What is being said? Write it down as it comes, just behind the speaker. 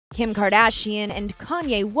Kim Kardashian and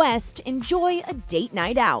Kanye West enjoy a date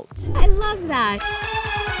night out. I love that.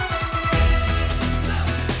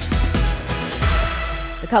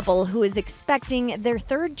 The couple, who is expecting their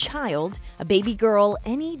third child, a baby girl,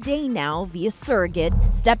 any day now via surrogate,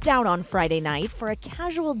 stepped out on Friday night for a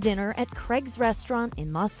casual dinner at Craig's restaurant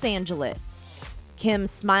in Los Angeles. Kim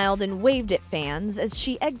smiled and waved at fans as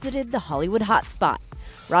she exited the Hollywood hotspot.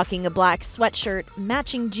 Rocking a black sweatshirt,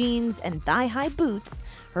 matching jeans, and thigh-high boots,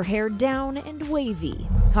 her hair down and wavy.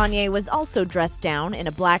 Kanye was also dressed down in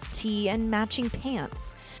a black tee and matching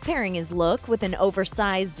pants, pairing his look with an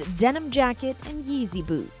oversized denim jacket and Yeezy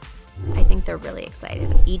boots. I think they're really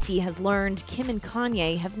excited. ET has learned Kim and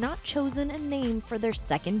Kanye have not chosen a name for their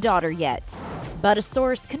second daughter yet. But a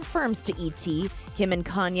source confirms to ET Kim and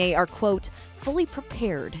Kanye are, quote, fully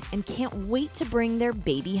prepared and can't wait to bring their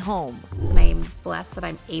baby home. And I'm blessed that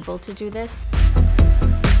I'm able to do this.